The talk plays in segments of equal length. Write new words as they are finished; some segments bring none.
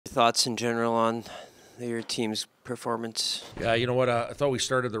thoughts in general on your team's performance? Yeah, you know what? I thought we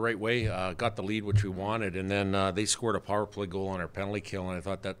started the right way, got the lead, which we wanted, and then they scored a power play goal on our penalty kill, and I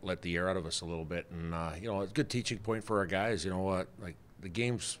thought that let the air out of us a little bit. And it's a good teaching point for our guys. You know what? Like the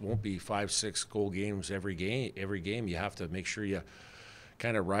games won't be 5-6 goal games every game. Every game, you have to make sure you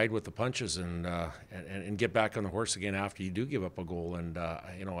kind of ride with the punches and get back on the horse again after you do give up a goal. And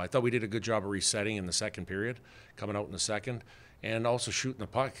I thought we did a good job of resetting in the second period, coming out in the second. And also shooting the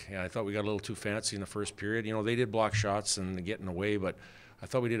puck. Yeah, I thought we got a little too fancy in the first period. You know, they did block shots and getting away, but I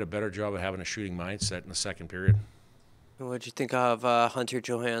thought we did a better job of having a shooting mindset in the second period. What did you think of Hunter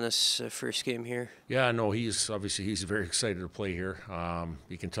Johannes' first game here? Yeah, no, he's very excited to play here.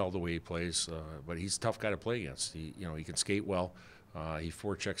 You can tell the way he plays, but he's a tough guy to play against. He can skate well. He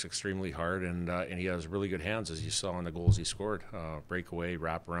forechecks extremely hard, and he has really good hands, as you saw in the goals he scored. Breakaway,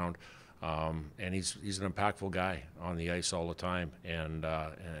 wraparound. And he's an impactful guy on the ice all the time, and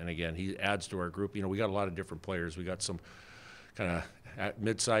again, he adds to our group. You know, we got a lot of different players. We got some kind of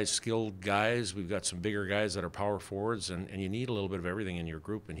mid-sized skilled guys. We've got some bigger guys that are power forwards, and you need a little bit of everything in your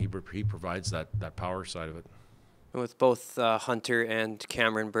group, and he provides that power side of it. With both Hunter and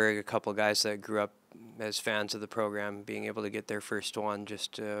Cameron Berg, a couple guys that grew up as fans of the program, being able to get their first one,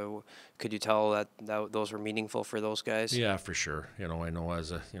 just could you tell that those were meaningful for those guys? Yeah, for sure. I know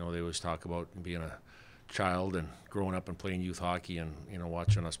as they always talk about being a child and growing up and playing youth hockey, and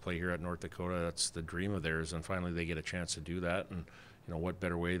watching us play here at North Dakota. That's the dream of theirs, and finally they get a chance to do that. And what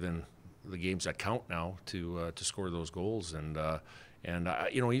better way than the games that count now to score those goals. And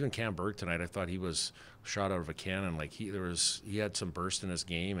even Cam Berg tonight, I thought he was shot out of a cannon. Like he had some burst in his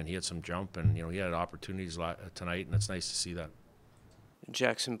game, and he had some jump, and he had opportunities tonight, and it's nice to see that.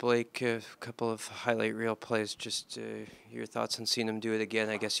 Jackson Blake, a couple of highlight reel plays. Just your thoughts on seeing him do it again?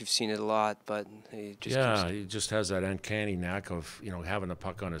 I guess you've seen it a lot, but he just has that uncanny knack of having the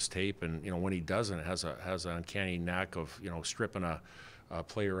puck on his tape, and when he doesn't, it has an uncanny knack of stripping a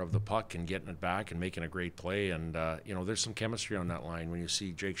player of the puck and getting it back and making a great play. And there's some chemistry on that line. When you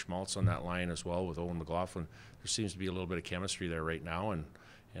see Jake Schmaltz on that line as well with Owen McLaughlin, there seems to be a little bit of chemistry there right now.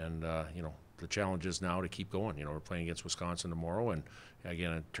 And the challenge is now to keep going. We're playing against Wisconsin tomorrow, and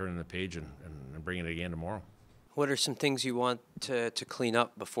again, turning the page and bringing it again tomorrow. What are some things you want to clean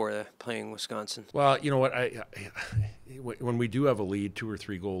up before playing Wisconsin? Well, you know what, when we do have a lead, 2 or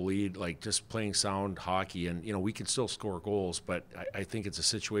 3 goal lead, like just playing sound hockey, and we can still score goals, but I think it's a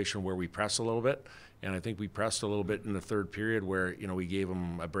situation where we press a little bit, and I think we pressed a little bit in the third period where we gave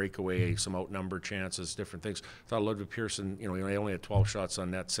them a breakaway, some outnumbered chances, different things. I thought Ludwig Pearson, he only had 12 shots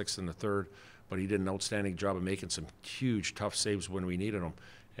on net, 6 in the third, but he did an outstanding job of making some huge, tough saves when we needed them.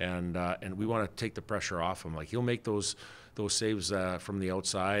 And we want to take the pressure off him. Like he'll make those saves from the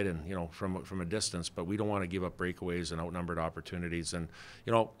outside and from a distance, but we don't want to give up breakaways and outnumbered opportunities. And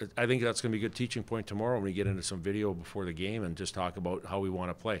I think that's going to be a good teaching point tomorrow when we get into some video before the game and just talk about how we want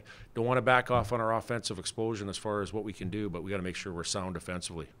to play. Don't want to back off on our offensive explosion as far as what we can do, but we got to make sure we're sound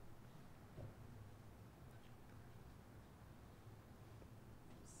defensively.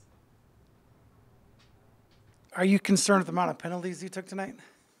 Are you concerned with the amount of penalties you took tonight?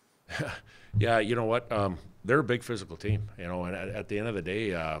 Yeah, you know what? They're a big physical team, and at the end of the day,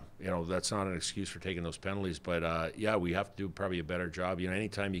 that's not an excuse for taking those penalties. But, yeah, we have to do probably a better job.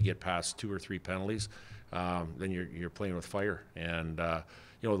 Anytime you get past 2 or 3 penalties, then you're playing with fire. And, the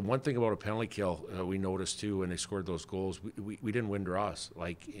one thing about a penalty kill we noticed, too, when they scored those goals, we didn't win draws.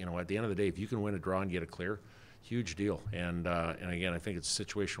 Like, at the end of the day, if you can win a draw and get it clear, huge deal. And again, I think it's a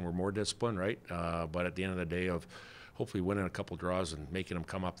situation where more discipline, right? But at the end of the day of hopefully winning a couple draws and making them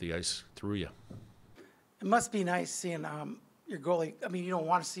come up the ice through you. It must be nice seeing your goalie. I mean, you don't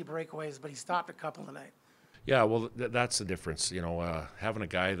want to see breakaways, but he stopped a couple tonight. Yeah, well, that's the difference. Having a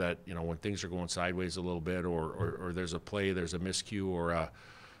guy that, when things are going sideways a little bit or there's a play, there's a miscue or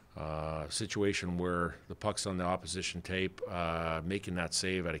a situation where the puck's on the opposition tape, making that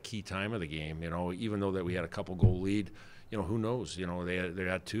save at a key time of the game, even though that we had a couple goal lead, who knows? They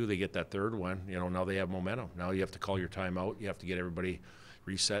had 2, they get that third one, now they have momentum. Now you have to call your timeout. You have to get everybody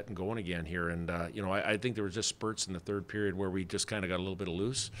reset and going again here. And, I think there were just spurts in the third period where we just kind of got a little bit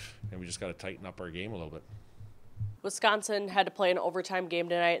loose, and we just got to tighten up our game a little bit. Wisconsin had to play an overtime game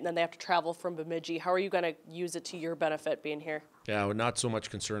tonight, and then they have to travel from Bemidji. How are you going to use it to your benefit being here? Yeah, we're not so much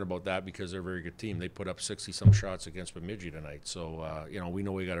concerned about that because they're a very good team. They put up 60-some shots against Bemidji tonight. So, we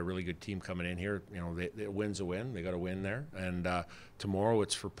know we got a really good team coming in here. The win's a win. They got a win there. And tomorrow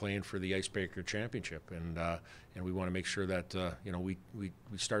it's for playing for the Icebreaker Championship. And we want to make sure that, we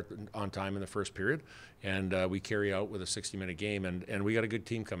start on time in the first period and we carry out with a 60-minute game. And we got a good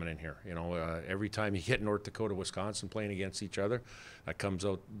team coming in here. Every time you get North Dakota, Wisconsin, Wisconsin playing against each other. That comes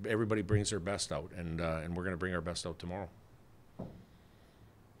out. Everybody brings their best out, and we're going to bring our best out tomorrow.